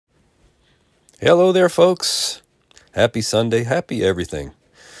Hello there, folks. Happy Sunday, happy everything.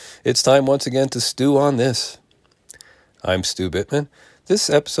 It's time once again to stew on this. I'm Stew Bittman. This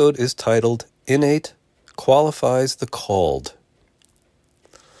episode is titled Innate Qualifies the Called.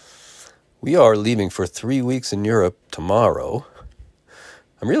 We are leaving for 3 weeks in Europe tomorrow.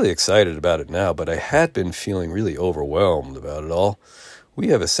 I'm really excited about it now, but I had been feeling really overwhelmed about it all. We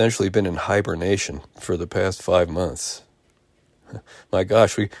have essentially been in hibernation for the past 5 months. My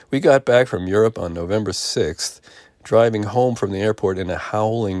gosh, we got back from Europe on November 6th, driving home from the airport in a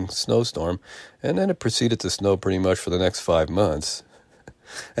howling snowstorm, and then it proceeded to snow pretty much for the next 5 months.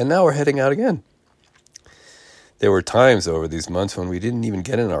 And now we're heading out again. There were times over these months when we didn't even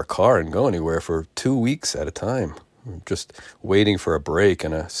get in our car and go anywhere for 2 weeks at a time, just waiting for a break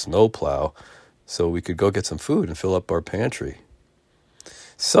and a snowplow so we could go get some food and fill up our pantry.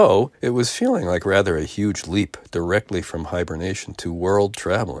 So, it was feeling like rather a huge leap directly from hibernation to world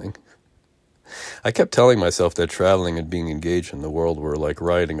traveling. I kept telling myself that traveling and being engaged in the world were like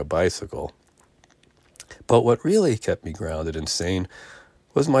riding a bicycle. But what really kept me grounded and sane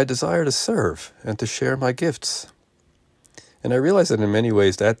was my desire to serve and to share my gifts. And I realized that in many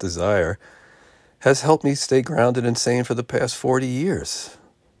ways that desire has helped me stay grounded and sane for the past 40 years.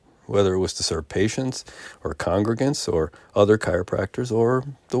 Whether it was to serve patients or congregants or other chiropractors or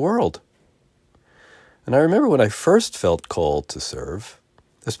the world. And I remember when I first felt called to serve,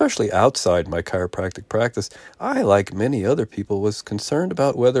 especially outside my chiropractic practice, I, like many other people, was concerned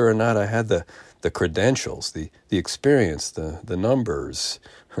about whether or not I had the credentials, the experience, the numbers,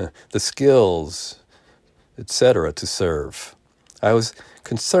 the skills, etc. to serve. I was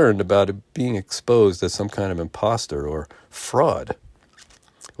concerned about it being exposed as some kind of imposter or fraud.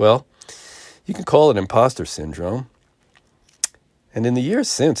 Well, you can call it Imposter Syndrome. And in the years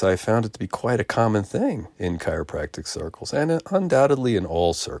since, I found it to be quite a common thing in chiropractic circles, and undoubtedly in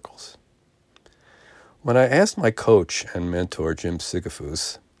all circles. When I asked my coach and mentor, Jim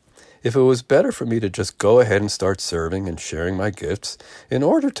Sigafus, if it was better for me to just go ahead and start serving and sharing my gifts in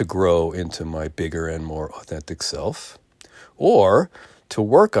order to grow into my bigger and more authentic self, or to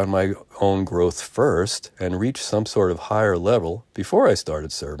work on my own growth first and reach some sort of higher level before I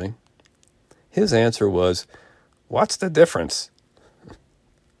started serving, his answer was, "What's the difference?"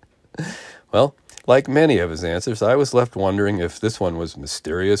 Well, like many of his answers, I was left wondering if this one was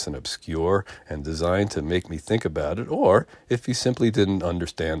mysterious and obscure and designed to make me think about it, or if he simply didn't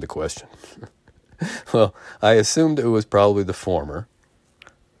understand the question. Well, I assumed it was probably the former.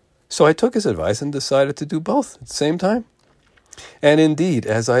 So I took his advice and decided to do both at the same time. And indeed,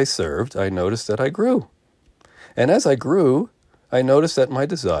 as I served, I noticed that I grew. And as I grew, I noticed that my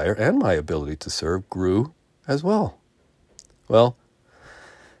desire and my ability to serve grew as well. Well,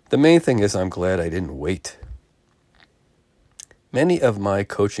 the main thing is I'm glad I didn't wait. Many of my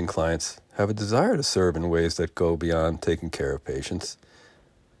coaching clients have a desire to serve in ways that go beyond taking care of patients.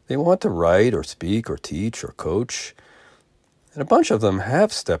 They want to write or speak or teach or coach. And a bunch of them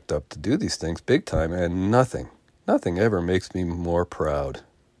have stepped up to do these things big time, and nothing ever makes me more proud.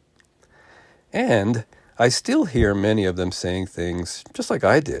 And I still hear many of them saying things just like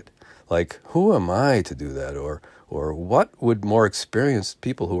I did, like, who am I to do that? Or what would more experienced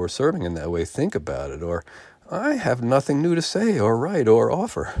people who are serving in that way think about it? Or I have nothing new to say or write or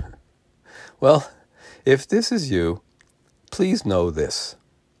offer. Well, if this is you, please know this.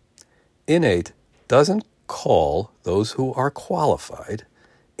 Innate doesn't call those who are qualified.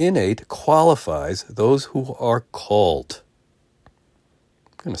 Innate qualifies those who are called.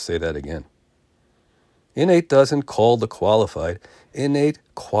 I'm going to say that again. Innate doesn't call the qualified. Innate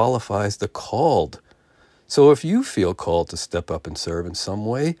qualifies the called. So if you feel called to step up and serve in some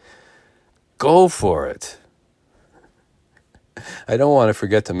way, go for it. I don't want to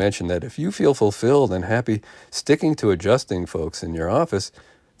forget to mention that if you feel fulfilled and happy sticking to adjusting folks in your office,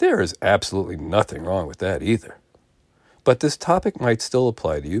 there is absolutely nothing wrong with that either. But this topic might still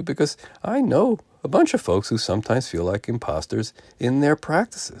apply to you because I know a bunch of folks who sometimes feel like imposters in their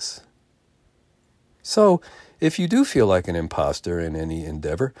practices. So, if you do feel like an imposter in any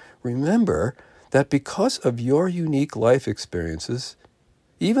endeavor, remember that because of your unique life experiences,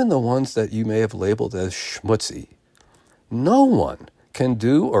 even the ones that you may have labeled as schmutzy, no one can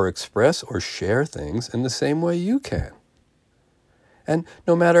do or express or share things in the same way you can. And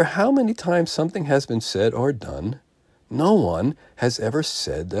no matter how many times something has been said or done, no one has ever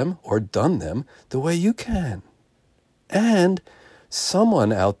said them or done them the way you can. And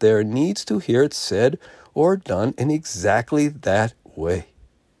someone out there needs to hear it said or done in exactly that way.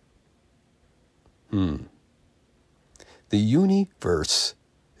 The universe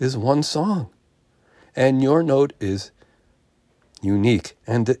is one song, and your note is unique,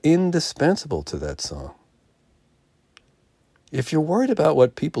 and indispensable to that song. If you're worried about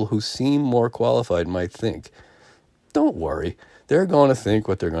what people who seem more qualified might think, don't worry. They're going to think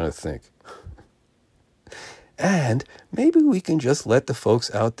what they're going to think. And maybe we can just let the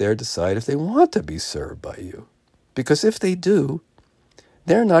folks out there decide if they want to be served by you. Because if they do,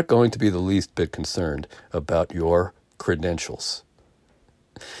 they're not going to be the least bit concerned about your credentials.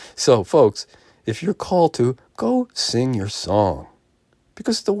 So, folks, if you're called to, go sing your song.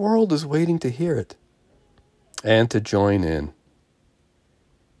 Because the world is waiting to hear it. And to join in.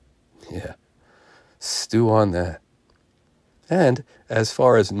 Yeah, stew on that. And as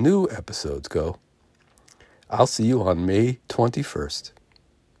far as new episodes go, I'll see you on May 21st.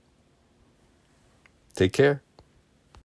 Take care.